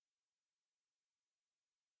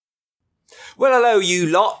Well, hello, you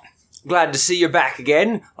lot. Glad to see you're back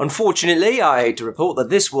again. Unfortunately, I hate to report that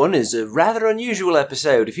this one is a rather unusual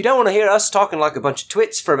episode. If you don't want to hear us talking like a bunch of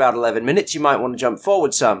twits for about 11 minutes, you might want to jump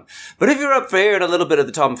forward some. But if you're up for hearing a little bit of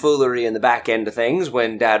the tomfoolery in the back end of things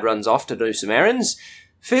when Dad runs off to do some errands,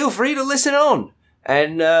 feel free to listen on.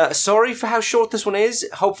 And sorry for how short this one is.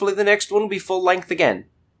 Hopefully the next one will be full length again.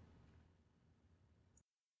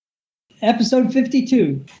 Episode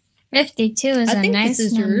 52. 52 is a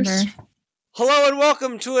nice number. Yours. Hello and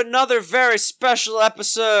welcome to another very special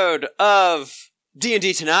episode of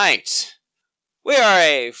D&D Tonight. We are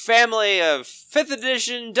a family of 5th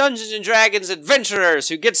edition Dungeons & Dragons adventurers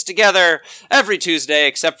who gets together every Tuesday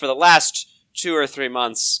except for the last 2 or 3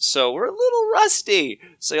 months. So we're a little rusty,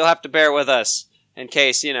 so you'll have to bear with us in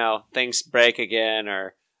case, things break again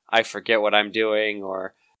or I forget what I'm doing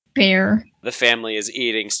or Bear. The family is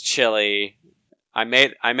eating chili. I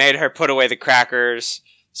made her put away the crackers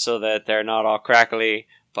so that they're not all crackly,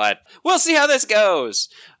 but we'll see how this goes.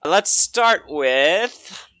 Let's start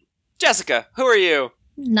with Jessica. Who are you?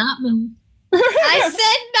 Not me. I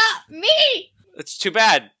said not me! It's too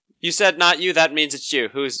bad. You said not you, that means it's you.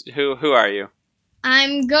 Who are you?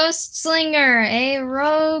 I'm Ghost Slinger, a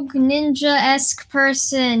rogue ninja-esque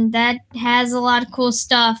person that has a lot of cool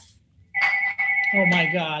stuff. Oh my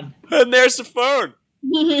god. And there's the phone.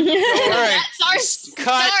 That's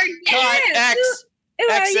our cut, X. Who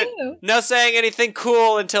Exit. are you? No saying anything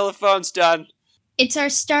cool until the phone's done. It's our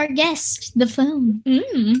star guest, the phone.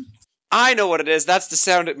 I know what it is. That's the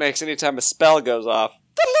sound it makes anytime a spell goes off.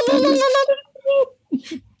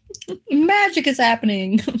 Magic is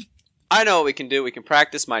happening. I know what we can do. We can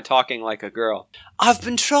practice my talking like a girl. I've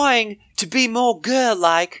been trying to be more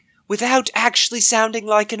girl-like without actually sounding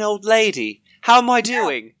like an old lady. How am I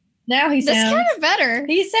doing? Now he sounds... That's kind of better.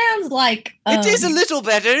 He sounds like... It is a little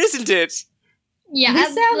better, isn't it? Yeah, he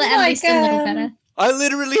sounds at least a little better. I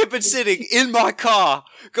literally have been sitting in my car,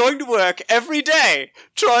 going to work every day,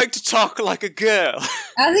 trying to talk like a girl.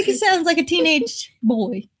 I think he sounds like a teenage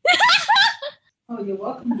boy. Oh, you're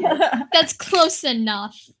welcome. That's close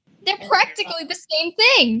enough. They're practically the same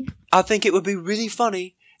thing. I think it would be really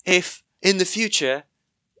funny if, in the future,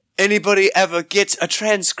 anybody ever gets a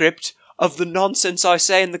transcript of the nonsense I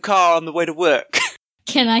say in the car on the way to work.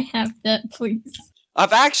 Can I have that, please?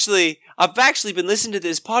 I've actually been listening to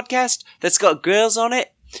this podcast that's got girls on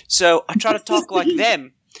it, so I try to talk like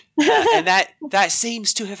them, and that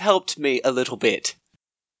seems to have helped me a little bit.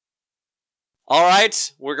 All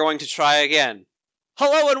right, we're going to try again.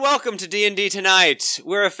 Hello and welcome to D&D Tonight.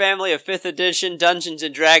 We're a family of 5th edition Dungeons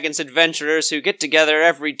 & Dragons adventurers who get together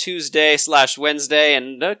every Tuesday/Wednesday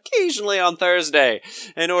and occasionally on Thursday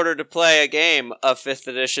in order to play a game of 5th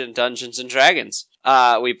edition Dungeons & Dragons.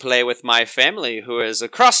 We play with my family who is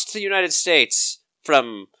across the United States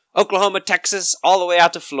from Oklahoma, Texas, all the way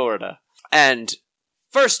out to Florida. And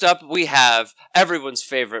first up, we have everyone's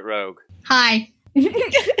favorite rogue. Hi.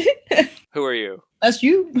 Who are you? That's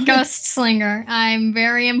you. Ghost Slinger. I'm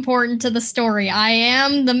very important to the story. I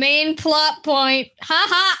am the main plot point. Ha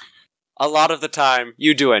ha! A lot of the time,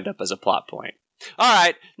 you do end up as a plot point.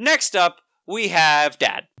 Alright, next up, we have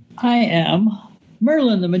Dad. I am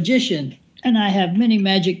Merlin the Magician, and I have many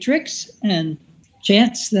magic tricks and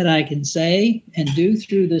chants that I can say and do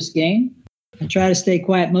through this game. I try to stay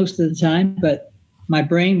quiet most of the time, but my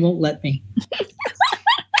brain won't let me.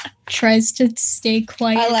 Tries to stay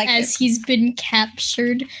quiet as he's been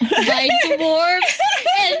captured by dwarves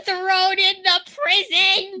and thrown in the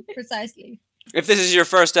prison. Precisely. If this is your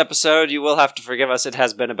first episode, you will have to forgive us. It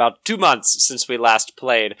has been about 2 months since we last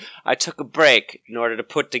played. I took a break in order to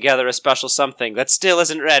put together a special something that still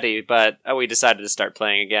isn't ready, but we decided to start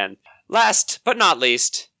playing again. Last, but not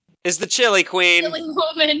least, is the Chili Queen. Chili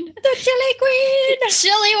Woman. The Chili Queen!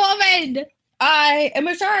 Chili Woman! I am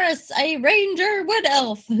Asharis, a ranger wood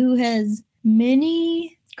elf who has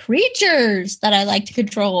many creatures that I like to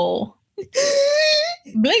control.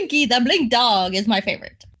 Blinky the Blink Dog is my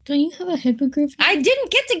favorite. Don't you have a hippogriff? I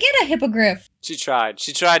didn't get to get a hippogriff. She tried.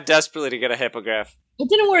 She tried desperately to get a hippogriff. It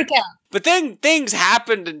didn't work out. But then things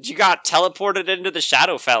happened and you got teleported into the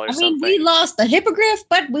Shadowfell or something. We lost the hippogriff,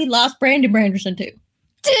 but we lost Brandon Branderson too.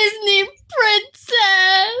 Disney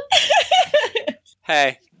princess!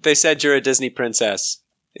 Hey, they said you're a Disney princess.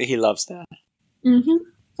 He loves that. Mm-hmm.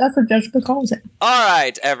 That's what Jessica calls it. All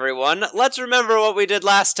right, everyone. Let's remember what we did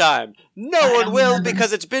last time. No one will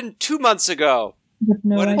because it's been 2 months ago.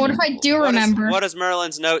 What if I do remember? What does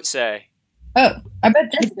Merlin's note say? Oh, I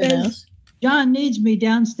bet Jessica knows. John needs me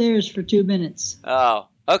downstairs for 2 minutes. Oh,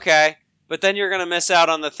 okay. But then you're going to miss out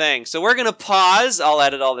on the thing. So we're going to pause. I'll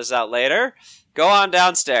edit all this out later. Go on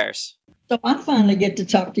downstairs. So I finally get to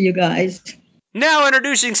talk to you guys. Now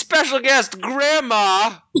introducing special guest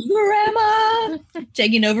Grandma. Grandma!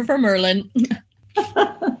 Taking over for Merlin.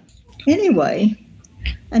 Anyway,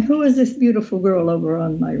 and who is this beautiful girl over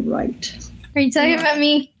on my right? Are you talking about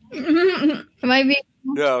me? Am I being?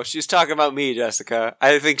 No, she's talking about me, Jessica.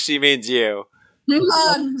 I think she means you.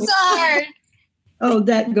 Oh, sorry. Oh,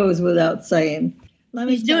 that goes without saying. Let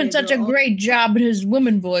me He's tell doing you, such a girl, great job in his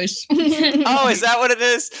woman voice. Oh, is that what it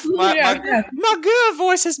is? My girl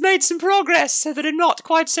voice has made some progress, so that I'm not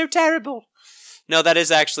quite so terrible. No, that is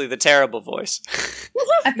actually the terrible voice.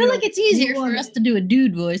 I feel like it's easier for us to do a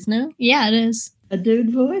dude voice, no? Yeah, it is. a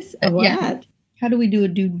dude voice? What? Yeah. How do we do a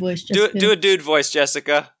dude voice, Jessica? Do a dude voice,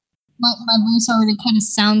 Jessica. My voice already kind of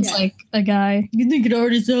sounds like a guy. You think it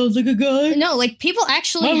already sounds like a guy? No, like people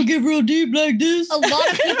actually. get real deep like this. A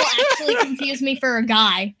lot of people actually confuse me for a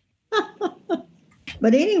guy.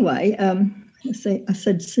 But anyway, I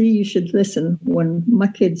said, see, you should listen. When my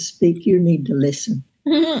kids speak, you need to listen.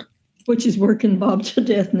 Which is working Bob to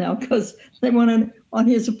death now because they want on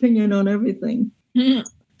his opinion on everything.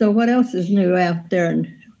 So what else is new out there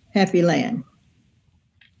in Happy Land?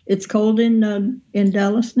 It's cold in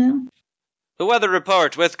Dallas now? The weather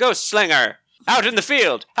report with Ghost Slinger. Out in the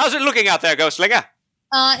field. How's it looking out there, Ghost Slinger?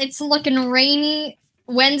 It's looking rainy.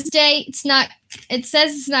 Wednesday, it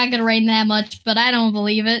says it's not gonna rain that much, but I don't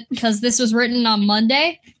believe it because this was written on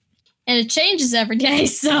Monday and it changes every day,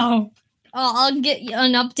 so I'll get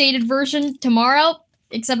an updated version tomorrow,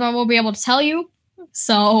 except I won't be able to tell you.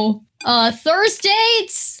 So, Thursday,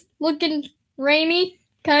 it's looking rainy,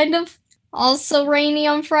 kind of. Also rainy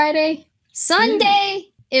on Friday. Sunday,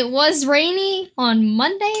 it was rainy on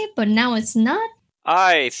Monday, but now it's not.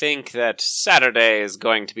 I think that Saturday is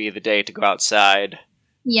going to be the day to go outside.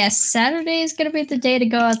 Yes, Saturday is going to be the day to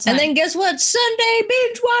go outside. And then guess what? Sunday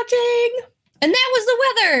binge watching. And that was the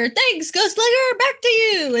weather. Thanks, Ghostlinger. Back to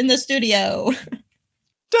you in the studio.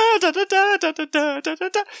 Da, da, da, da, da, da, da, da,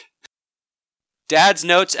 da. Dad's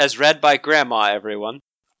notes as read by Grandma, everyone.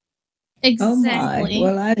 Exactly. Oh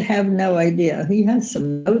my. Well, I have no idea. He has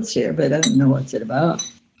some notes here, but I don't know what's it about.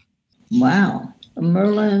 Wow.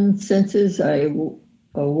 Merlin senses a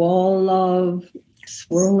wall of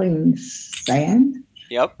swirling sand.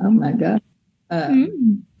 Yep. Oh my God.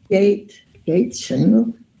 Gate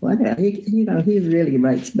shingle. What else? He really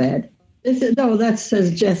writes bad. That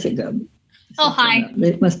says Jessica. Oh, hi.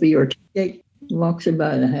 It must be your Gate walks her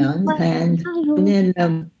by the hand, and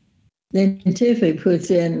then Tiffy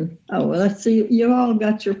puts in, let's see, you all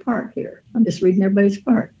got your part here. I'm just reading everybody's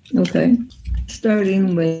part. Okay.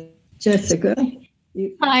 Starting with Jessica.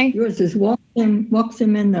 Hi. Yours is walks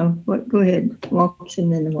him in the, what? Go ahead. Walks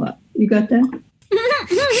him in the what? You got that?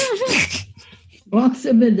 Walks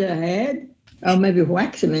him in the head? Or maybe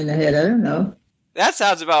whacks him in the head. I don't know. That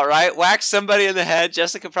sounds about right. Whack somebody in the head.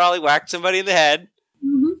 Jessica probably whacked somebody in the head.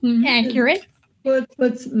 Mm-hmm. Accurate.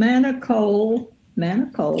 Puts Manicol,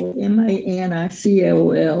 Manicol.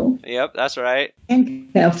 Yep, that's right.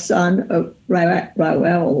 Handcuffs on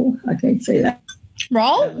Raoul. I can't say that.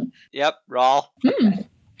 Rawl? Yep, Rawl.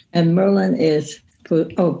 And Merlin is,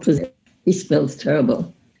 he spells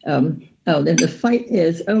terrible. Then the fight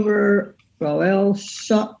is over. Raoul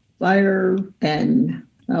shot fire and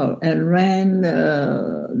ran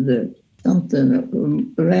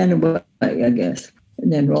ran away, I guess.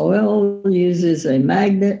 And then Raoul uses a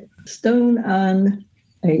magnet stone on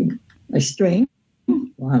a string.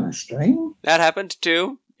 On a string? That happened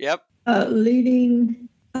too. Yep. Leading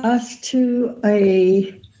us to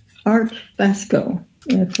a Art Fasco.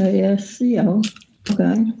 Fasco.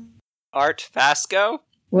 Okay. Art Fasco?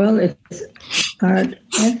 Well, it's Art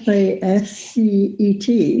Fascet.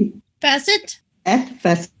 Facet?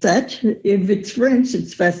 Facet. If it's French,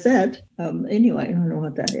 it's facet. Anyway, I don't know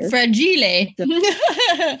what that is. Fragile.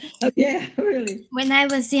 Oh, yeah, really. When I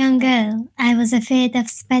was young girl, I was afraid of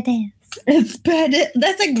spiders.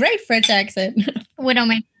 That's a great French accent.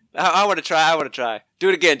 Widowmaker. I want to try. Do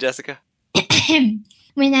it again, Jessica.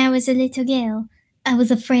 When I was a little girl, I was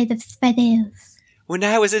afraid of spiders. When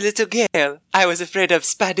I was a little girl, I was afraid of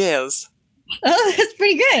spiders. Oh, that's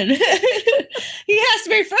pretty good. He has to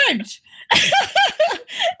be French.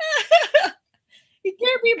 He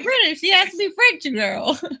can't be British. He has to be French,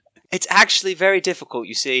 girl. It's actually very difficult,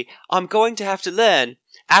 you see. I'm going to have to learn,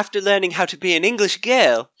 after learning how to be an English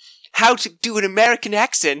girl, how to do an American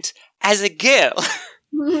accent as a girl.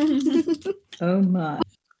 Oh, my.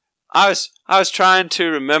 I was trying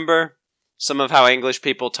to remember some of how English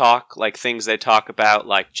people talk, like things they talk about,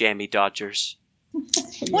 like Jammy Dodgers.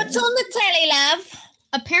 What's on the telly, love?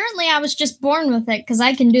 Apparently, I was just born with it because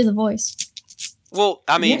I can do the voice. Well,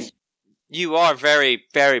 I mean, Yes. you are very,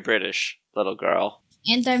 very British. little girl.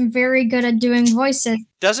 And I'm very good at doing voices.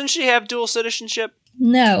 Doesn't she have dual citizenship?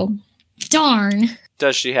 No. Darn.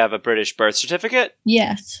 Does she have a British birth certificate?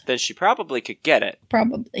 Yes. Then she probably could get it.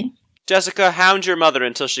 Probably. Jessica, hound your mother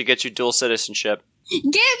until she gets you dual citizenship. Give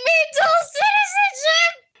me dual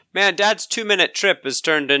citizenship! Man, Dad's 2-minute trip has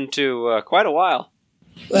turned into quite a while.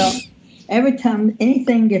 Well, every time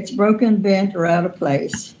anything gets broken, bent, or out of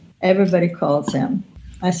place, everybody calls him.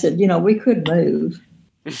 I said, we could move.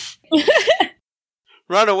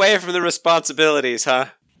 Run away from the responsibilities, huh?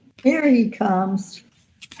 Here he comes.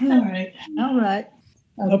 All right. All right.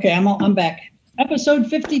 Okay, I'm back. Episode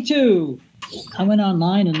 52. I went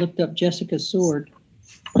online and looked up Jessica's sword,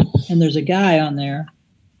 and there's a guy on there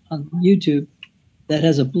on YouTube that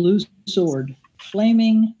has a blue sword,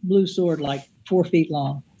 flaming blue sword, like 4 feet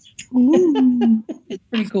long. Ooh. It's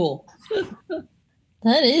pretty cool.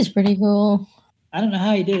 That is pretty cool. I don't know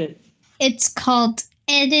how he did it. It's called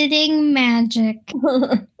editing magic.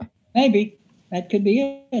 Maybe that could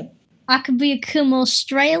be it. I could become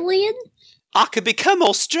Australian? I could become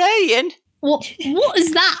Australian? What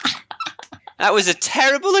is that? That was a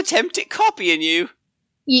terrible attempt at copying you.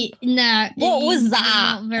 No. What was you're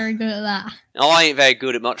that? Not very good at that. Oh, I ain't very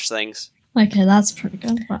good at much things. Okay, that's pretty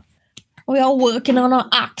good. We are working on our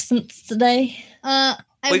accents today.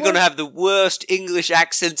 We're going to have the worst English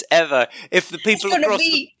accents ever. If the It's people going to across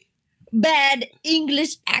be bad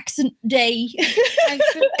English accent day.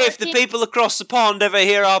 if the people across the pond ever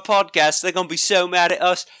hear our podcast, they're going to be so mad at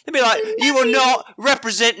us. They'll be like, you are not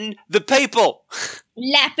representing the people.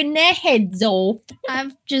 Laughing their heads off.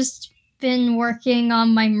 I've just been working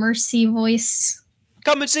on my Mercy voice.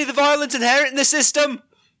 Come and see the violence inherent in the system.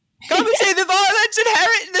 Come and see the violence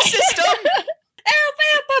inherent in the system. Help,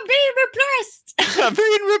 I'm being repressed. I'm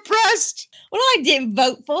being repressed. Well, I didn't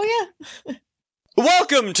vote for you.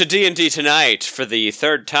 Welcome to D&D Tonight for the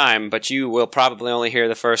third time, but you will probably only hear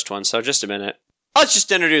the first one, so just a minute. Let's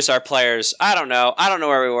just introduce our players. I don't know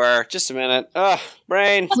where we were. Just a minute. Ugh,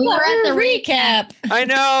 brain. We were at the recap. I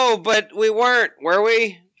know, but we weren't, were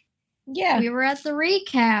we? Yeah, We were at the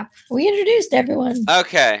recap. we introduced everyone.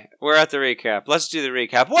 Okay, we're at the recap. Let's do the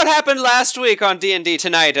recap. What happened last week on D&D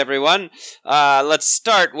Tonight, everyone? Let's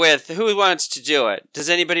start with who wants to do it. Does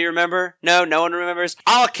anybody remember? No one remembers?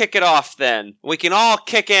 I'll kick it off then. We can all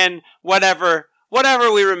kick in whatever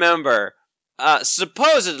we remember.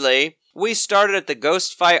 Supposedly, we started at the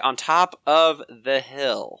ghost fight on top of the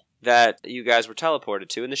hill that you guys were teleported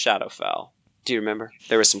to in the Shadowfell. Do you remember?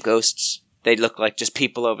 There were some ghosts. They looked like just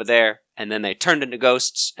people over there, and then they turned into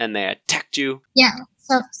ghosts, and they attacked you. Yeah.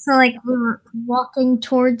 So like we were walking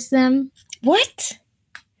towards them. What?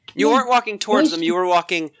 You weren't walking towards Ghosts- them, you were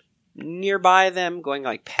walking nearby them, going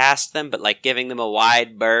like past them, but like giving them a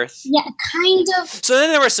wide berth. Yeah, kind of. So then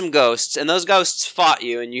there were some ghosts, and those ghosts fought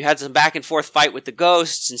you, and you had some back and forth fight with the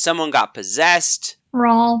ghosts, and someone got possessed,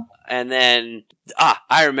 Raw. and then,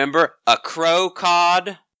 I remember, a crow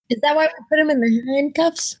cod. Is that why we put him in the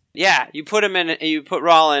handcuffs? Yeah, you put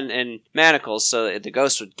Rawl in manacles so that the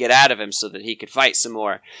ghost would get out of him so that he could fight some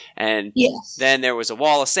more. And Yes. then there was a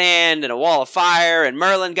wall of sand and a wall of fire, and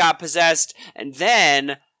Merlin got possessed, and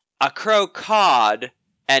then a crow cod,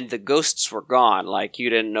 and the ghosts were gone. Like, you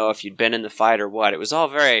didn't know if you'd been in the fight or what. It was all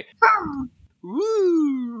very,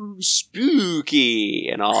 woo, spooky,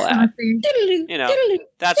 and all that. You know,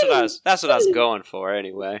 That's what I was going for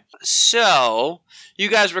anyway. So, you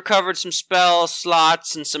guys recovered some spell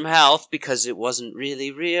slots and some health because it wasn't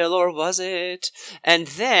really real, or was it? And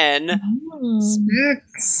then,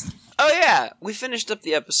 Spooks. oh yeah, we finished up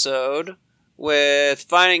the episode with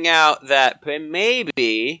finding out that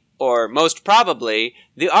maybe, or most probably,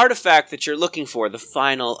 the artifact that you're looking for, the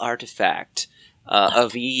final artifact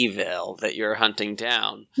of evil that you're hunting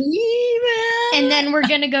down, And then we're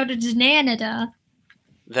gonna go to Dananada.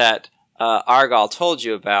 that Argal told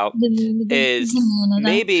you about, is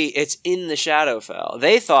maybe it's in the Shadowfell.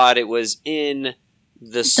 They thought it was in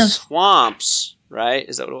the swamps, right?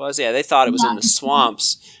 Is that what it was? Yeah, they thought it was in the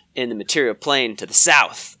swamps in the material plane to the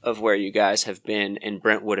south of where you guys have been in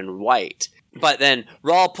Brentwood and White. But then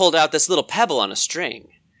Rawl pulled out this little pebble on a string,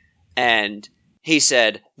 and he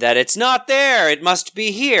said that it's not there, it must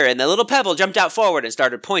be here. And the little pebble jumped out forward and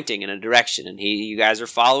started pointing in a direction, and you guys are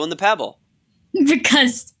following the pebble.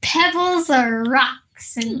 Because pebbles are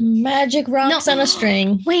rocks and Magic rocks No. on a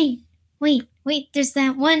string. wait. There's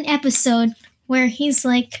that one episode where he's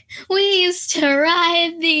like, we used to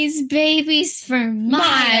ride these babies for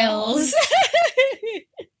miles.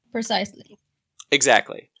 Precisely.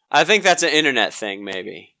 Exactly. I think that's an internet thing,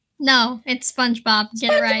 maybe. No, it's SpongeBob.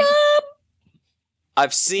 Get it right. SpongeBob!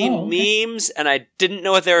 I've seen Oh, okay. memes, and I didn't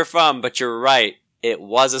know what they were from, but you're right. It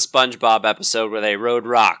was a SpongeBob episode where they rode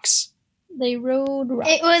rocks. They rode rocks.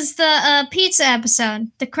 It was the pizza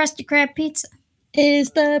episode, the Krusty Krab pizza.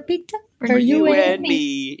 Is the pizza For you and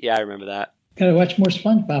me. Yeah, I remember that. Gotta watch more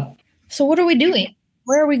SpongeBob. So what are we doing?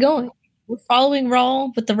 Where are we going? We're following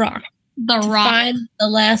Rawl with the rock. The To rock. find the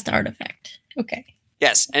last artifact. Okay.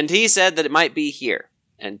 Yes, and he said that it might be here,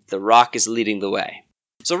 and the rock is leading the way.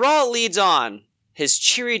 So Rawl leads on, his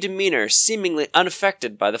cheery demeanor seemingly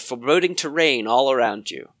unaffected by the foreboding terrain all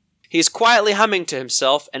around you. He is quietly humming to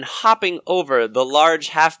himself and hopping over the large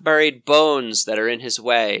half-buried bones that are in his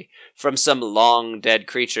way from some long-dead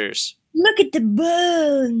creatures. Look at the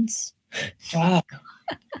bones. Wow.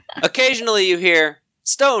 Occasionally you hear,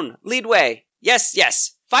 "Stone, lead way. Yes,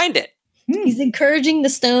 yes, find it." He's encouraging the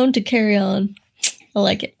stone to carry on. I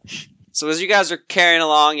like it. So as you guys are carrying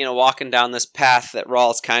along, walking down this path that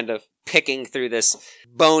Rawl's kind of picking through this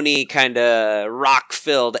bony, kind of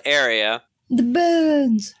rock-filled area, The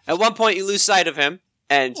bones. at one point you lose sight of him,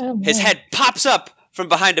 and Oh, his man. head pops up from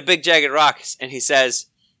behind a big jagged rock, and he says,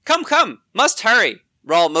 "Come, come, must hurry."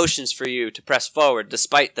 Rawl motions for you to press forward,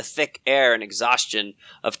 despite the thick air and exhaustion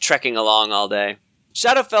of trekking along all day.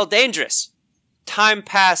 Shadowfell dangerous. Time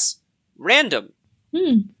pass random.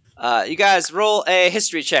 You guys roll a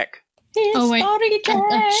history check. Oh, wait.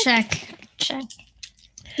 History check. Check.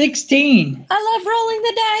 16. I love rolling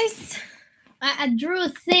the dice. I drew a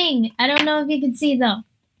thing. I don't know if you can see though.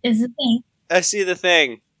 It's a thing. I see the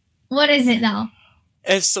thing. What is it though?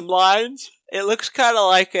 It's some lines. It looks kind of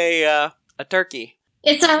like a turkey.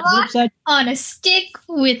 It's a rock Upside, on a stick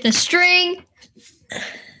with a string.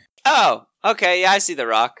 Oh, okay, yeah, I see the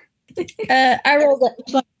rock. I rolled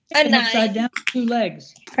a upside 9. down, 2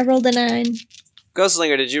 legs. I rolled a 9.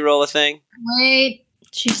 Ghostlinger, did you roll a thing? Wait.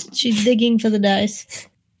 She's digging for the dice.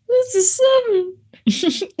 It's a 7.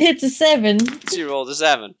 It's a 7. She rolled a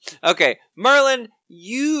 7. Okay, Merlin,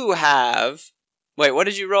 you have... Wait, what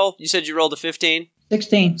did you roll? You said you rolled a 15?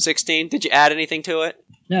 16. 16? Did you add anything to it?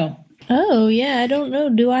 No. Oh yeah, I don't know.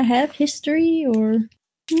 Do I have history or?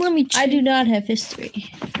 Let me check. I do not have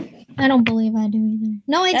history. I don't believe I do either.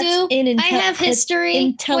 No, I That's do. in I have that's history. Wait.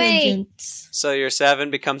 Intelligence. So your 7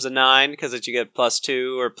 becomes a 9 because you get plus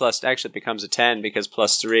 2, or plus... Actually, it becomes a 10 because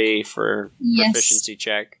plus 3 for Yes. proficiency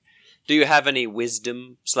check. Do you have any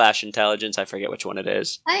wisdom/intelligence? I forget which one it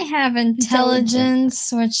is. I have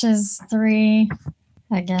intelligence, which is 3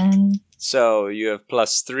 again. So you have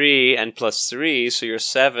plus 3 and plus 3, so your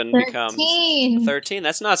 7 becomes 13. 13.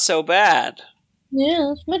 That's not so bad.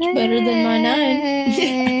 Yeah, it's much better than my 9.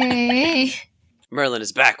 Hey. Merlin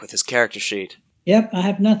is back with his character sheet. Yep, I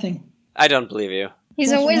have nothing. I don't believe you.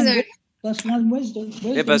 He's a Plus one wizard. Plus 1 wisdom.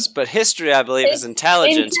 Yeah, but history, I believe, is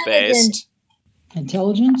intelligence based.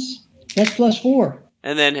 Intelligence? That's plus 4.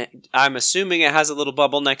 And then I'm assuming it has a little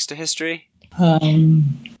bubble next to history.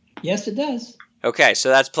 Yes, it does. Okay, so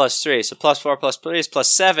that's plus 3. So plus 4 plus 3 is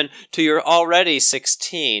plus 7 to your already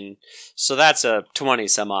 16. So that's a 20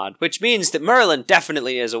 some odd, which means that Merlin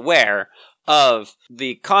definitely is aware of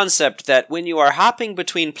the concept that when you are hopping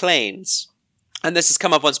between planes, and this has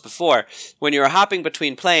come up once before, when you are hopping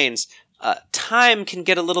between planes, time can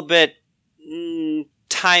get a little bit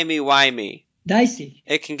timey-wimey. Dicey.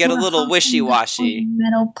 It can get a little wishy-washy.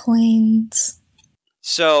 Metal planes.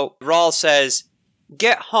 So Rawl says,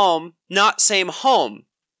 "Get home, not same home.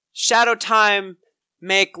 Shadow time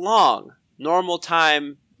make long. Normal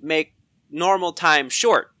time make normal time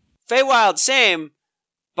short. Feywild same,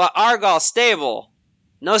 but Argyle stable.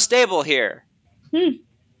 No stable here."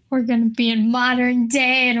 We're gonna be in modern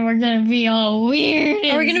day, and we're gonna be all weird.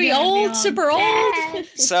 Are we gonna be old, super old?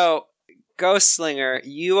 So, Ghostslinger,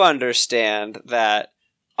 you understand that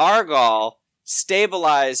Argyle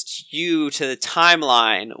stabilized you to the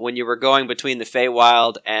timeline when you were going between the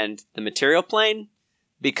Feywild and the material plane,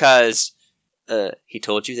 because he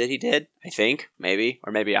told you that he did, I think, maybe,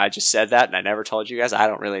 or maybe I just said that and I never told you guys, I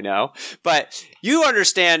don't really know. But you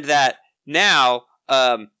understand that now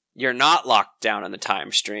you're not locked down in the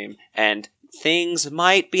time stream, and things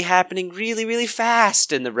might be happening really, really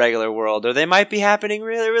fast in the regular world, or they might be happening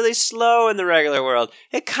really, really slow in the regular world.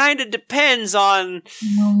 It kind of depends on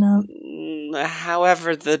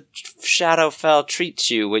however the Shadowfell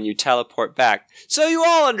treats you when you teleport back. So you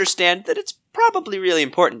all understand that it's probably really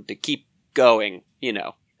important to keep going,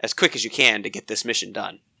 as quick as you can to get this mission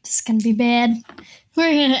done. It's gonna be bad.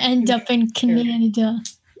 We're gonna end up in Canada.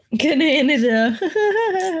 Canada.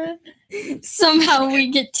 Somehow we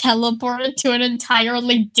get teleported to an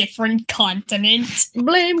entirely different continent.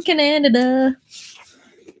 Blame Canada.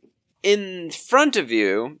 in front of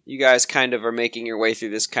you, you guys kind of are making your way through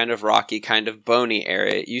this kind of rocky, kind of bony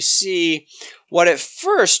area. You see what at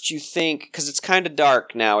first you think, because it's kind of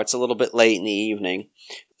dark now, it's a little bit late in the evening,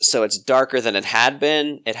 so it's darker than it had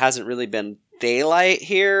been. It hasn't really been daylight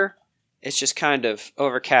here. It's just kind of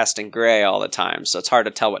overcast and gray all the time, so it's hard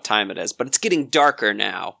to tell what time it is. But it's getting darker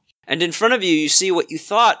now. And in front of you, you see what you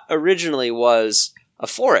thought originally was a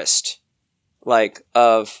forest, like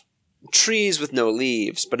of trees with no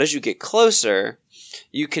leaves. But as you get closer,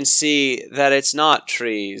 you can see that it's not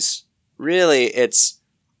trees. Really, it's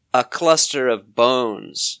a cluster of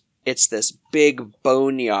bones. It's this big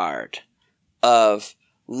boneyard of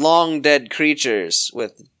long dead creatures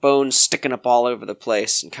with bones sticking up all over the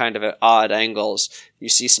place and kind of at odd angles. You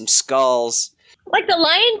see some skulls. Like the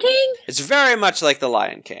Lion King? It's very much like the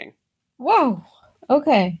Lion King. Whoa.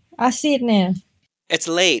 Okay. I see it now. It's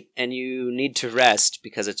late and you need to rest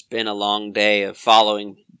because it's been a long day of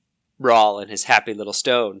following Rawl and his happy little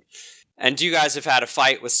stone. And you guys have had a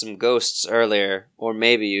fight with some ghosts earlier, or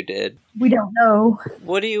maybe you did. We don't know.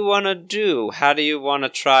 What do you want to do? How do you want to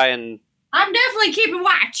try and... I'm definitely keeping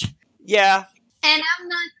watch. Yeah. And I'm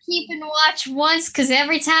not keeping watch once, because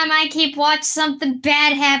every time I keep watch, something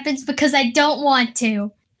bad happens because I don't want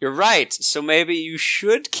to. You're right, so maybe you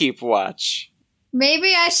should keep watch.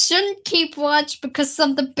 Maybe I shouldn't keep watch because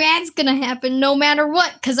something bad's gonna happen no matter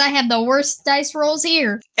what, because I have the worst dice rolls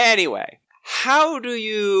here. Anyway, how do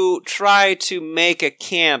you try to make a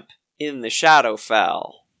camp in the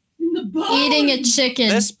Shadowfell? Eating a chicken.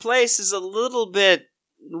 This place is a little bit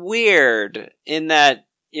weird in that,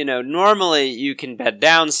 normally you can bed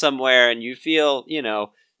down somewhere and you feel,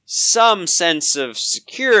 some sense of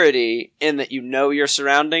security in that you know your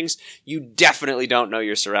surroundings. You definitely don't know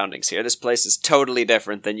your surroundings here. This place is totally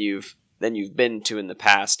different than you've been to in the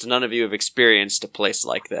past. None of you have experienced a place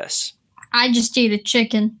like this. I just ate a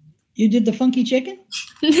chicken. You did the funky chicken?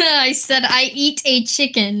 I said I eat a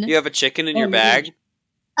chicken. You have a chicken in your you bag? did.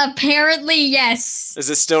 Apparently, yes. Is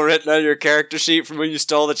it still written on your character sheet from when you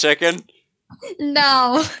stole the chicken?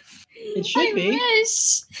 No. It should I be.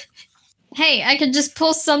 wish. Hey, I could just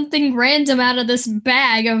pull something random out of this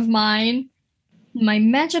bag of mine. My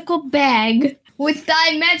magical bag. With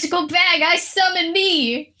thy magical bag, I summon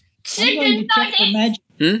thee. I'm going Chicken to check for nuggets.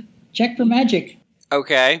 magic. Check for magic.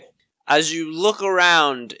 Okay. As you look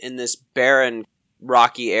around in this barren,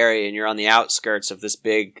 rocky area and you're on the outskirts of this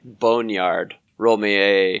big boneyard, roll me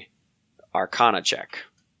a Arcana check.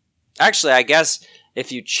 Actually, I guess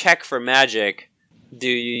if you check for magic, do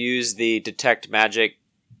you use the detect magic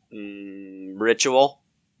ritual?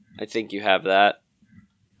 I think you have that.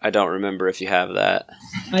 I don't remember if you have that.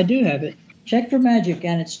 I do have it. Check for magic,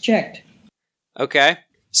 and it's checked. Okay.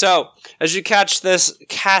 So, as you cast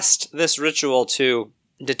this ritual to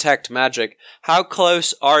detect magic, how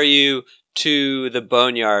close are you to the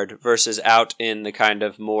boneyard versus out in the kind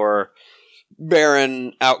of more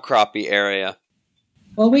barren, outcroppy area?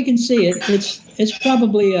 Well, we can see it. It's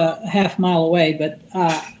probably a half mile away, but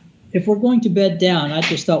if we're going to bed down, I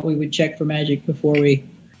just thought we would check for magic before we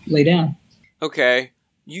lay down. Okay.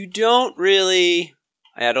 You don't really...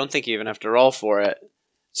 I don't think you even have to roll for it.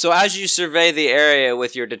 So as you survey the area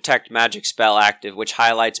with your detect magic spell active, which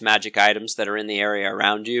highlights magic items that are in the area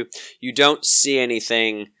around you, you don't see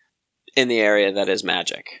anything in the area that is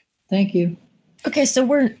magic. Thank you. Okay, so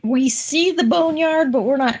we see the boneyard, but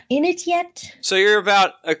we're not in it yet. So you're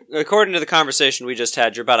about, according to the conversation we just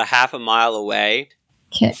had, you're about a half a mile away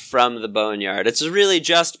from the boneyard. It's really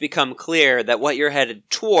just become clear that what you're headed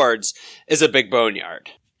towards is a big boneyard.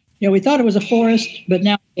 Yeah, we thought it was a forest, but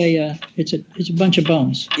now it's a bunch of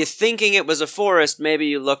bones. You're thinking it was a forest, maybe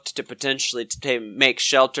you looked to potentially make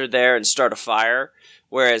shelter there and start a fire.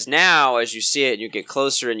 Whereas now, as you see it and you get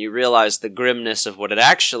closer and you realize the grimness of what it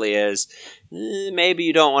actually is, maybe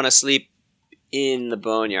you don't want to sleep in the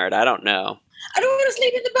boneyard. I don't know. I don't want to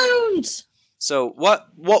sleep in the bones. So what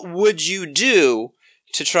would you do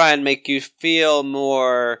to try and make you feel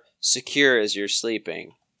more secure as you're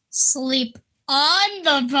sleeping? Sleep on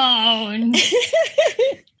the bone.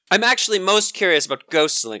 I'm actually most curious about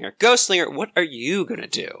Ghostslinger. Ghostslinger, what are you going to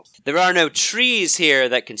do? There are no trees here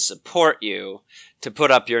that can support you to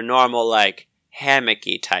put up your normal,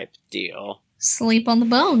 hammocky type deal. Sleep on the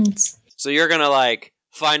bones. So you're going to,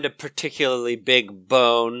 find a particularly big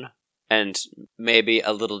bone and maybe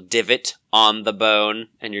a little divot on the bone,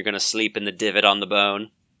 and you're going to sleep in the divot on the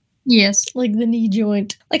bone? Yes. Like the knee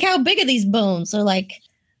joint. Like, how big are these bones? They're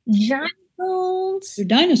giant bones? They're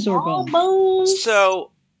dinosaur Small bones. bones?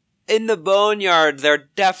 So, in the boneyard, they're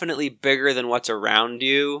definitely bigger than what's around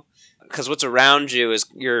you. Because what's around you is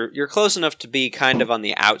you're close enough to be kind of on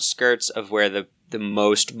the outskirts of where the the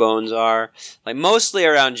most bones are. Like, mostly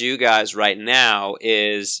around you guys right now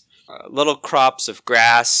is little crops of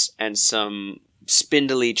grass and some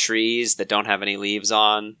spindly trees that don't have any leaves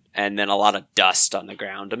on, and then a lot of dust on the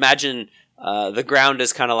ground. Imagine the ground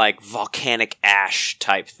is kind of like volcanic ash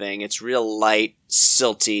type thing. It's real light,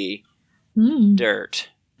 silty dirt.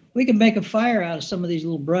 We could make a fire out of some of these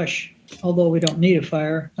little brush, although we don't need a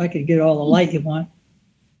fire. I could get all the light you want.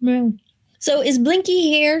 Well, so is Blinky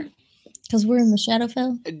here? Because we're in the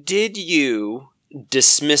Shadowfell. Did you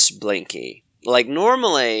dismiss Blinky? Like,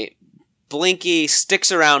 normally, Blinky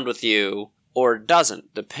sticks around with you or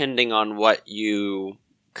doesn't, depending on what you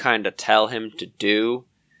kind of tell him to do.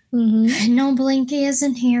 Mm-hmm. No, Blinky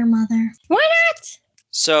isn't here, Mother. Why not?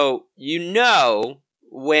 So, you know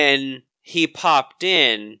when he popped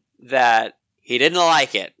in that he didn't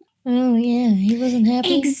like it. Oh, yeah, he wasn't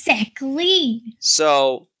happy. Exactly.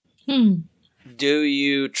 So, Hmm. do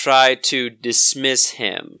you try to dismiss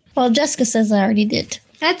him? Well, Jessica says I already did.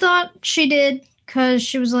 I thought she did, because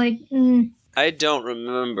she was like, I don't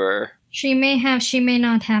remember. she may have, she may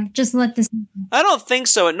not have. Just let this. I don't think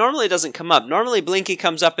so. It normally doesn't come up. Normally Blinky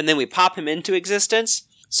comes up and then we pop him into existence.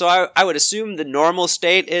 So I would assume the normal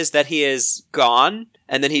state is that he is gone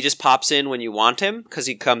and then he just pops in when you want him because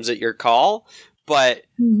he comes at your call. But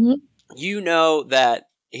you know that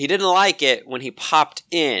he didn't like it when he popped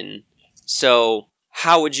in. So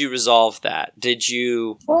how would you resolve that? Did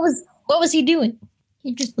you... What was he doing?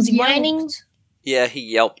 He just Was he yelled. whining? Yeah, he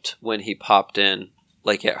yelped when he popped in.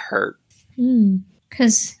 Like it hurt.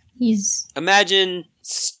 Because he's Imagine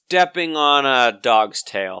stepping on a dog's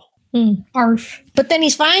tail. arf. But then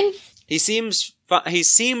he's fine? He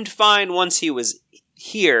seemed fine once he was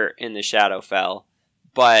here in the Shadowfell,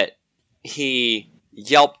 but he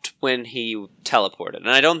yelped when he teleported, and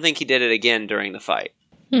I don't think he did it again during the fight.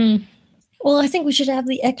 Well, I think we should have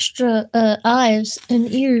the extra eyes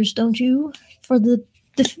and ears, don't you? For the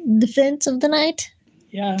defense of the night?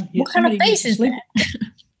 Yeah. What kind of somebody face needs to is sleep, that?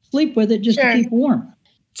 sleep with it just Sure. to keep warm.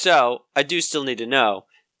 So, I do still need to know,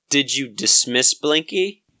 did you dismiss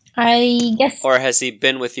Blinky, I guess or has he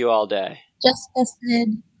been with you all day? Jessica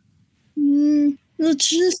said. Let's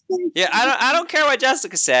just Yeah, I don't care what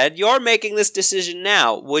Jessica said. You're making this decision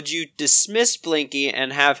now. Would you dismiss Blinky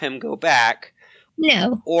and have him go back,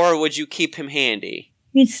 no. or would you keep him handy?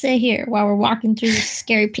 He'd stay here while we're walking through this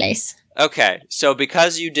scary place. Okay, so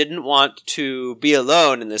because you didn't want to be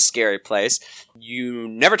alone in this scary place, you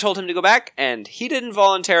never told him to go back, and he didn't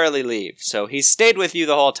voluntarily leave. So he stayed with you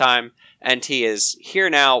the whole time, and he is here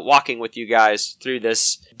now walking with you guys through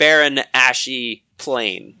this barren, ashy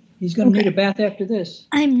plain. He's going to need a bath after this.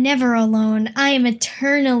 I'm never alone. I am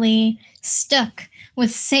eternally stuck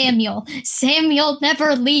with Samuel. Samuel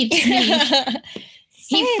never leaves me.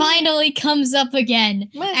 He finally comes up again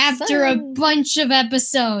My after a son. bunch of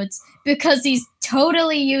episodes because he's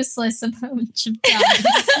totally useless a bunch of times.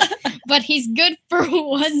 But he's good for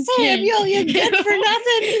one thing. Samuel, you're good for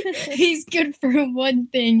nothing. He's good for one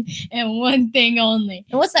thing and one thing only.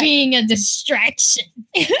 And what's that? Being a distraction.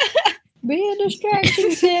 Be a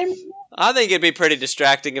distraction, Samuel. I think it'd be pretty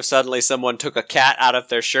distracting if suddenly someone took a cat out of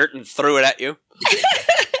their shirt and threw it at you.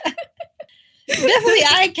 Definitely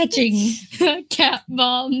eye-catching. Cat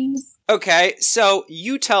bombs. Okay, so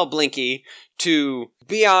you tell Blinky to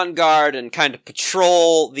be on guard and kind of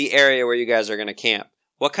patrol the area where you guys are going to camp.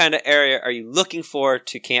 What kind of area are you looking for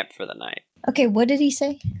to camp for the night? Okay, what did he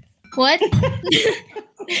say? What? We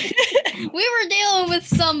were dealing with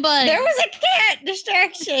somebody. There was a cat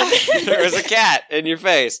distraction. There was a cat in your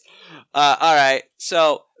face. Alright,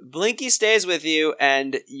 so Blinky stays with you,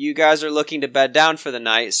 and you guys are looking to bed down for the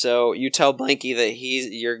night, so you tell Blinky that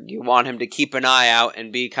you want him to keep an eye out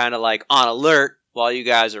and be kind of like on alert while you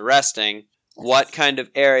guys are resting. What kind of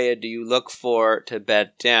area do you look for to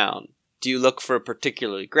bed down? Do you look for a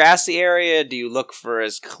particularly grassy area? Do you look for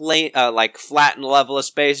as clean, like flat and level a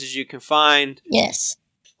space as you can find? Yes.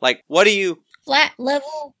 Like, what do you... Flat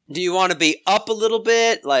level. Do you want to be up a little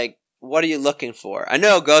bit? Like, what are you looking for? I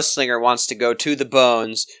know Ghostslinger wants to go to the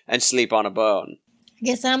bones and sleep on a bone. I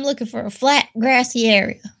guess I'm looking for a flat, grassy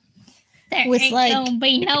area. There with, ain't like- gonna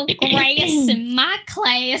be no grass in my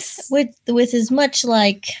class. With as much,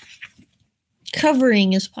 like,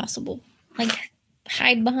 covering as possible. Like,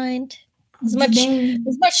 hide behind. As much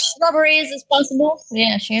shrubbery as possible.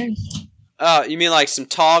 Yeah, sure. Oh, you mean like some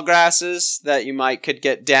tall grasses that you could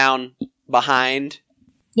get down behind?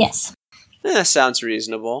 Yes. Sounds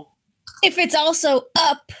reasonable. If it's also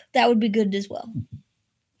up, that would be good as well.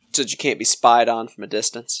 So that you can't be spied on from a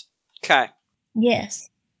distance. Okay. Yes.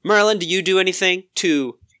 Merlin, do you do anything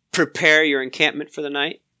to prepare your encampment for the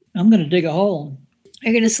night? I'm going to dig a hole. Are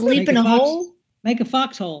you going to sleep Make in a a fox. hole? Make a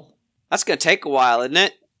foxhole. That's going to take a while, isn't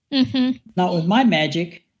it? Mm-hmm. Not with my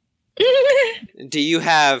magic. Do you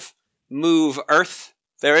have move earth?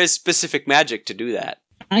 There is specific magic to do that.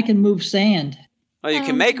 I can move sand. Well, you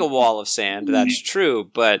can make a wall of sand, that's true,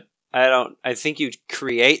 but I think you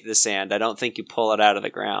create the sand. I don't think you pull it out of the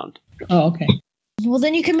ground. Oh, okay. Well,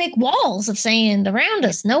 then you can make walls of sand around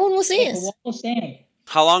us. No one will see A us. wall of sand.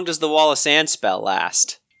 How long does the wall of sand spell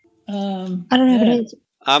last? I don't have an answer.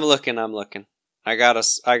 I'm looking. I got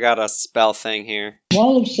a spell thing here.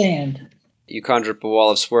 Wall of sand. You conjure up a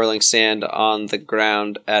wall of swirling sand on the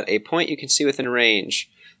ground at a point you can see within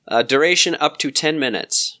range. Duration up to 10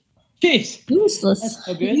 minutes. Jeez. Useless. That's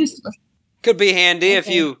so good. Useless. Could be handy if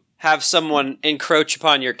Okay. you have someone encroach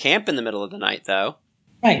upon your camp in the middle of the night, though.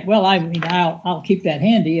 Right. Well, I mean, I'll keep that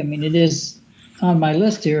handy. I mean, it is on my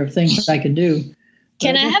list here of things I can do.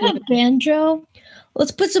 Can I have a banjo?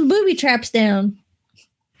 Let's put some booby traps down.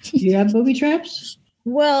 You have booby traps?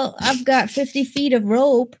 Well, I've got 50 feet of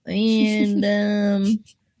rope and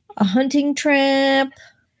a hunting trap.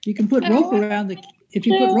 You can put rope around the. If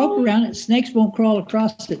you put rope around it, snakes won't crawl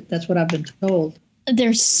across it. That's what I've been told.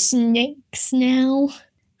 There's snakes now.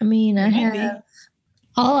 I mean, I Might be. have.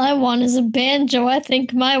 All I want is a banjo. I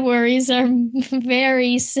think my worries are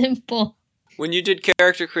very simple. When you did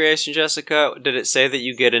character creation, Jessica, did it say that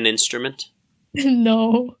you get an instrument?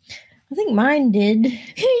 No. I think mine did.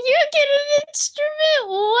 You get an instrument?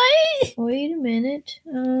 What? Wait a minute.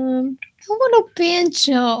 I want a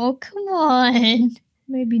banjo. Come on.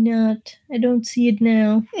 Maybe not. I don't see it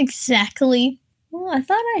now. Exactly. Well, I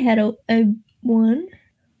thought I had a one.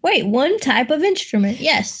 Wait, one type of instrument.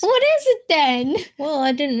 Yes. What is it then? Well,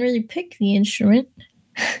 I didn't really pick the instrument.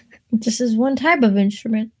 This is one type of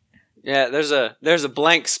instrument. Yeah, there's a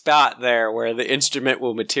blank spot there where the instrument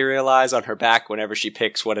will materialize on her back whenever she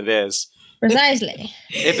picks what it is. Precisely.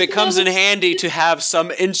 If it comes in handy to have some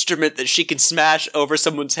instrument that she can smash over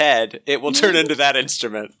someone's head, it will turn into that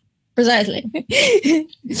instrument. Precisely.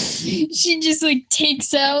 She just like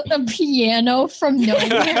takes out a piano from nowhere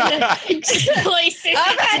and just places it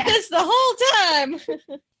I've had down. this the whole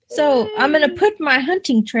time. So I'm gonna put my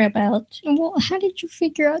hunting trap out. Well, how did you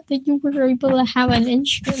figure out that you were able to have an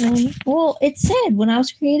instrument? Well, it said when I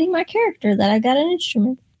was creating my character that I got an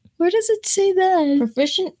instrument. Where does it say that?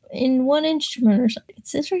 Proficient in one instrument or something. It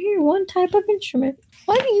says right here, one type of instrument.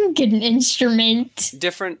 Why do you get an instrument?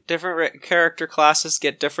 Different character classes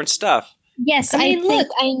get different stuff. Yes, I mean, I think look.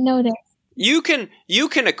 I know that. You can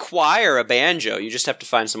acquire a banjo. You just have to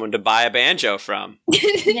find someone to buy a banjo from.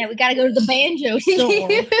 Yeah, we gotta go to the banjo store.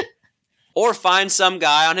 Or find some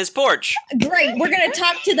guy on his porch. Great, we're gonna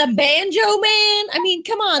talk to the banjo man. I mean,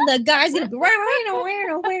 come on, the guy's gonna be.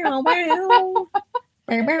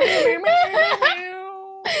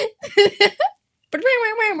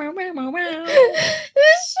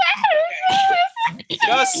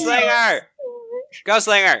 Ghostslinger!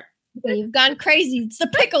 Ghostslinger! You've gone crazy. It's the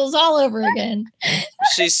pickles all over again.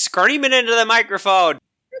 She's screaming into the microphone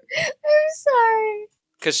I'm sorry.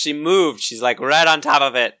 because she moved. She's like right on top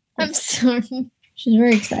of it. I'm sorry. She's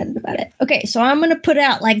very excited about it. Okay, so I'm gonna put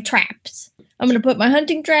out like traps. I'm gonna put my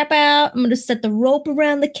hunting trap out. I'm gonna set the rope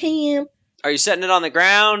around the camp. Are you setting it on the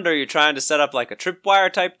ground, or are you trying to set up like a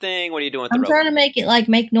tripwire type thing? What are you doing with the I'm rope? trying to make it like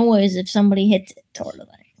make noise if somebody hits it, sort of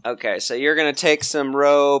thing. Okay, so you're gonna take some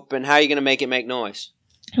rope, and how are you gonna make it make noise?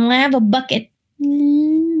 And I have a bucket.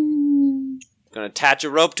 Gonna attach a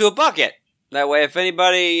rope to a bucket. That way, if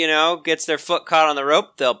anybody, gets their foot caught on the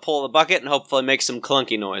rope, they'll pull the bucket and hopefully make some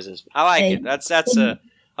clunky noises. I like Hey. it. That's a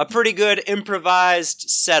pretty good improvised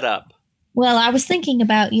setup. Well, I was thinking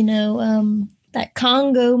about that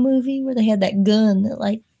Congo movie where they had that gun that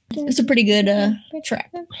like it's a pretty good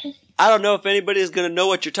trap. I don't know if anybody's gonna know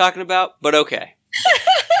what you're talking about, but okay.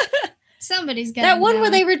 Somebody's got That one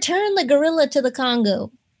where they return the gorilla to the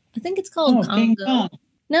Congo. I think it's called Oh, King Congo. Kong.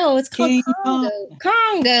 No, it's called King Congo. Kong.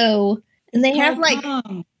 Congo. And they have like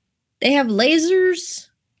Kong. they have lasers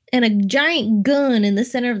and a giant gun in the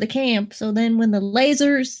center of the camp. So then when the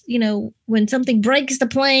lasers, when something breaks the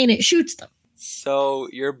plane, it shoots them. So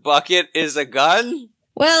your bucket is a gun?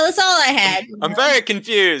 Well, that's all I had. I'm very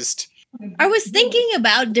confused. I was thinking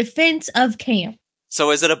about defense of camp.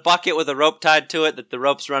 So is it a bucket with a rope tied to it that the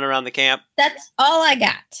ropes run around the camp? That's all I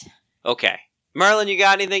got. Okay. Merlin, you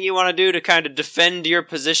got anything you want to do to kind of defend your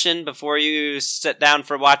position before you sit down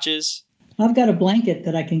for watches? I've got a blanket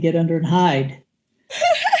that I can get under and hide.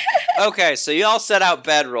 Okay, so you all set out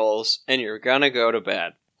bedrolls, and you're gonna go to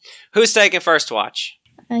bed. Who's taking first watch?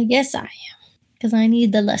 I guess I am. Because I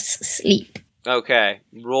need the less sleep. Okay,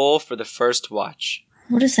 roll for the first watch.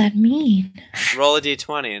 What does that mean? Roll a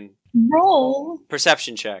d20 and Roll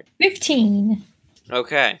perception check. 15.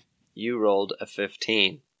 Okay. You rolled a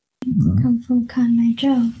 15. Come from Conway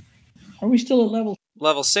Joe. Are we still at level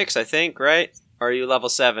Level 6, I think, right? Or are you level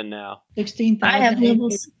 7 now?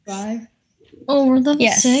 16,855? Oh, we're level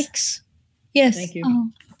Yes. 6? Yes. Thank you. Oh,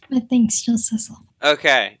 I think still says level.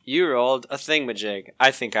 Okay. You rolled a thingamajig.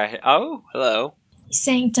 I think I... Oh, hello. He's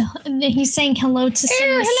saying hello to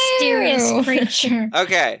some mysterious Hello. creature.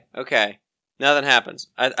 Okay. Nothing happens.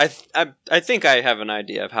 I think I have an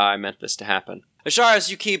idea of how I meant this to happen. Asharis,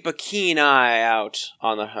 you keep a keen eye out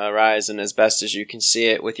on the horizon as best as you can see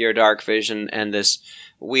it with your dark vision and this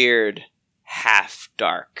weird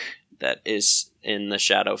half-dark that is in the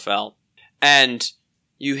Shadowfell. And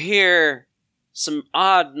you hear some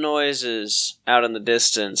odd noises out in the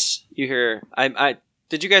distance. You hear...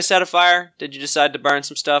 Did you guys set a fire? Did you decide to burn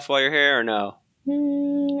some stuff while you're here, or no?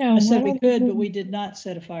 No, I said I we don't could, think but we did not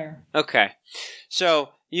set a fire. Okay. So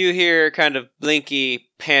you hear kind of Blinky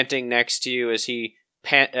panting next to you as he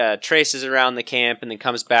traces around the camp and then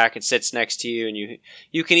comes back and sits next to you, and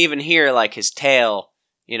you can even hear like his tail,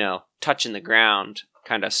 touching the ground,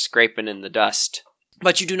 kind of scraping in the dust.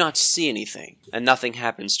 But you do not see anything, and nothing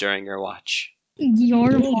happens during your watch.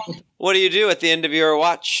 Your What do you do at the end of your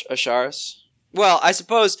watch, Asharis? Well, I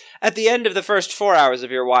suppose at the end of the first 4 hours of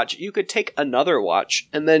your watch, you could take another watch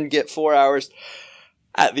and then get 4 hours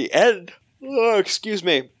at the end. Oh, excuse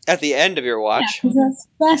me. At the end of your watch. that's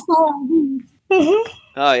all I do.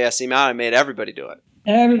 Oh, yeah, see, now I made everybody do it.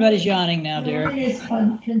 Everybody's yawning now, Derek.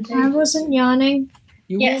 I wasn't yawning.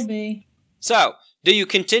 You Yes. will be. So, do you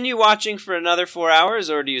continue watching for another 4 hours,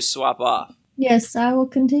 or do you swap off? Yes, I will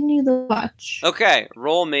continue the watch. Okay,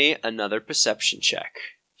 roll me another perception check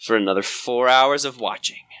for another 4 hours of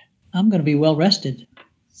watching. I'm going to be well rested.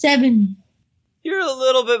 7. You're a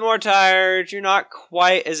little bit more tired. You're not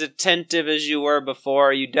quite as attentive as you were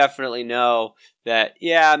before. You definitely know that,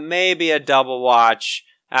 yeah, maybe a double watch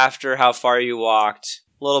after how far you walked.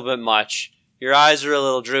 A little bit much. Your eyes are a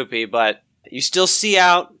little droopy, but you still see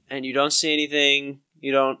out, and you don't see anything.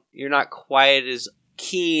 You're not quite as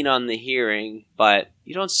keen on the hearing, but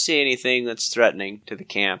you don't see anything that's threatening to the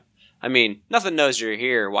camp. I mean, nothing knows you're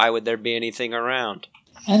here. Why would there be anything around?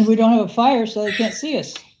 And we don't have a fire, so they can't see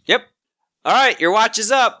us. Yep. All right, your watch is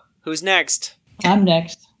up. Who's next? I'm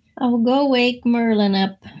next. I will go wake Merlin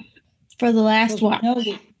up for the last watch. No,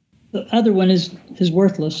 the other one is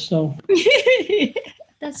worthless, so.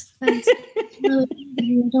 That's offensive.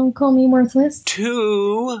 Don't call me worthless.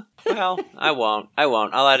 2. Well, I won't.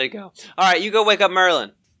 I'll let it go. All right, you go wake up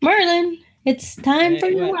Merlin. Merlin, it's time for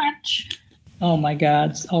Hey, your what? watch. Oh my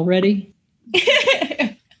God! Already?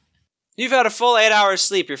 You've had a full 8 hours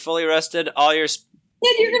sleep. You're fully rested. All your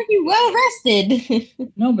You're going to be well rested.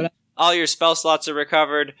 No, but all your spell slots are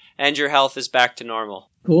recovered, and your health is back to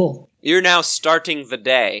normal. cool. You're now starting the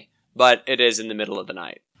day, but it is in the middle of the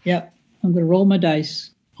night. Yep. I'm going to roll my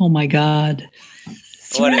dice. Oh my God!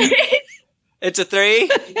 What is It's a 3?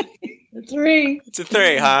 3. It's a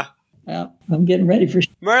 3, huh? Yep. I'm getting ready for.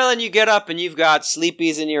 Merlin, you get up and you've got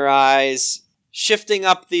sleepies in your eyes. Shifting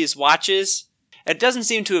up these watches, it doesn't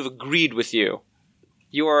seem to have agreed with you.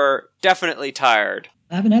 You are definitely tired.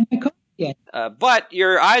 I haven't had my coffee yet. But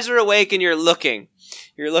your eyes are awake and you're looking.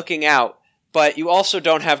 You're looking out. But you also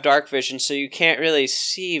don't have dark vision, so you can't really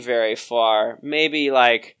see very far. Maybe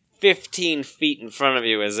like 15 feet in front of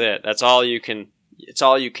you is it. It's all you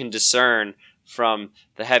can discern from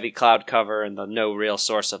the heavy cloud cover and the no real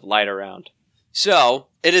source of light around. So,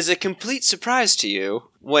 it is a complete surprise to you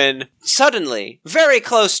when suddenly, very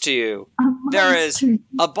close to you, there is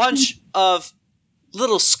a bunch of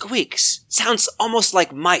little squeaks. Sounds almost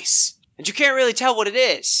like mice. And you can't really tell what it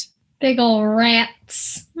is. Big ol'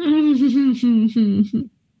 rats. And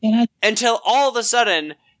I Until all of a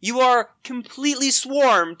sudden, you are completely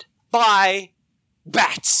swarmed by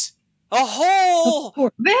bats. A whole of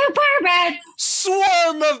course. Vampire bats!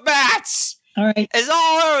 swarm of bats All right. is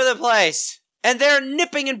all over the place. And they're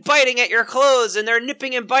nipping and biting at your clothes, and they're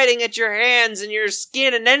nipping and biting at your hands and your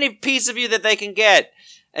skin and any piece of you that they can get.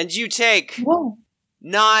 And you take Whoa.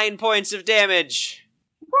 9 points of damage.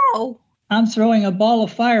 Whoa. I'm throwing a ball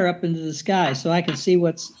of fire up into the sky so I can see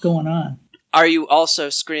what's going on. Are you also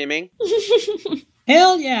screaming?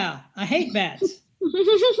 Hell yeah! I hate bats.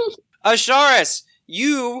 Asharis,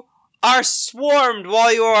 you are swarmed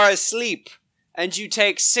while you are asleep, and you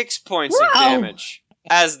take 6 points of Wow. damage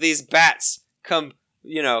as these bats come,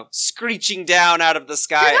 screeching down out of the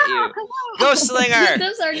sky at you. Ghost Slinger!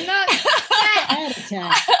 Those are not bats. Bat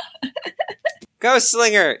attack. Ghost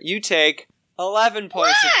Slinger, you take 11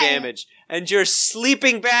 points of Why? damage, and your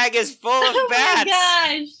sleeping bag is full of Oh bats.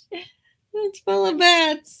 my gosh. It's full of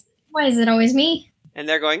bats. Why is it always me? And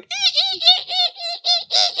they're going,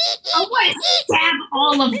 I want to stab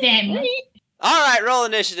all of them. All right, roll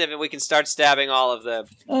initiative, and we can start stabbing all of them.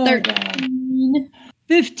 Oh, God. 13.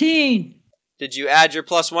 15. Did you add your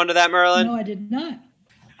 +1 to that, Merlin? No, I did not.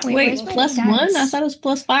 Wait, where's my plus dice? 1? I thought it was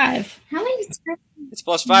plus 5. How many? It's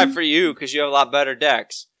 +5 for you because you have a lot better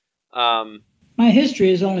decks. My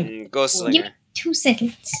history is only. Ghost Give Slinger. me 2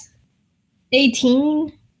 seconds.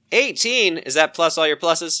 18. 18. Is that plus all your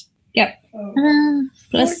pluses?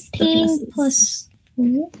 Plus the 14 pluses. plus.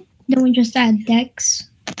 Then we just add dex.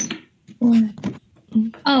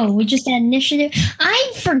 Oh, we just add initiative.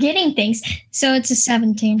 I'm forgetting things. So it's a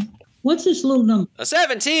 17. What's this little number? A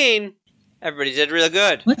 17. Everybody did really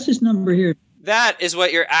good. What's this number here? That is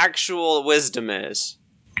what your actual wisdom is.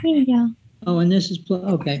 Here you go. Oh, and this is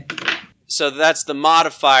okay. So that's the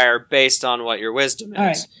modifier based on what your wisdom is. All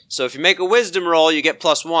right. So if you make a wisdom roll, you get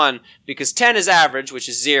 +1 because 10 is average, which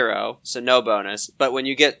is 0, so no bonus. But when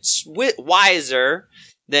you get wiser,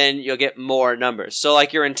 then you'll get more numbers. So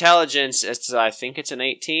like your intelligence, I think it's an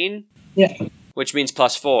 18. Yeah. Which means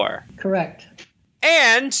 +4. Correct.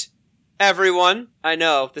 And everyone, I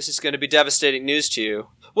know this is going to be devastating news to you.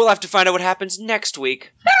 We'll have to find out what happens next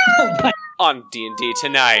week on D&D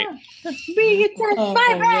Tonight. No.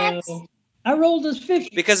 I rolled as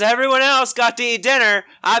 50. Because everyone else got to eat dinner,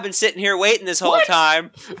 I've been sitting here waiting this whole What? time.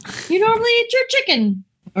 You normally eat your chicken.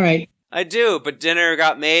 All right. I do, but dinner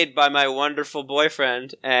got made by my wonderful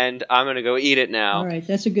boyfriend, and I'm going to go eat it now. All right.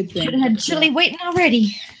 That's a good thing. Should have had chili waiting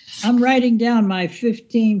already. I'm writing down my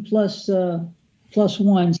 15 plus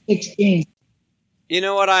 1, 16. You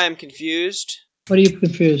know what? I am confused. What are you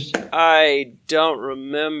confused? I don't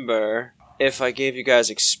remember if I gave you guys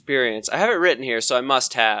experience. I have it written here, so I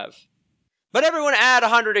must have. But everyone add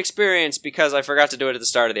 100 experience because I forgot to do it at the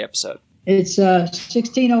start of the episode. It's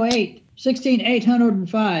 1608,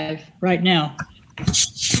 16805 right now.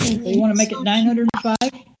 You want to make it 905?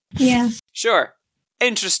 Yeah. Sure.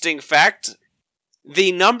 Interesting fact.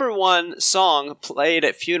 The number 1 song played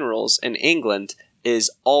at funerals in England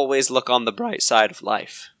is Always Look on the Bright Side of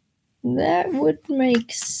Life. That would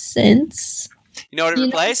make sense. You know what it You know-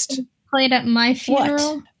 replaced? Played at my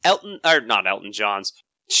funeral. Not Elton John's.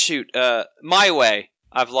 Shoot, My Way.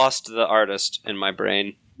 I've lost the artist in my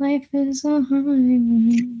brain. Life is a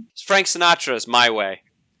highway. Frank Sinatra's My Way.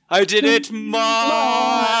 I did it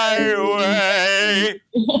my way.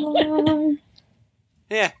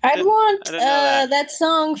 Yeah. I'd want I didn't know that. that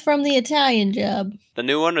song from the Italian Job. The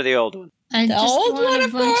new one or the old one? I The just old want one, a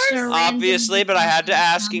of bunch course. random Obviously, but I had to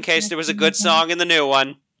ask in case there was a good song in the new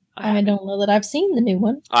one. I don't know that I've seen the new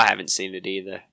one. I haven't seen it either.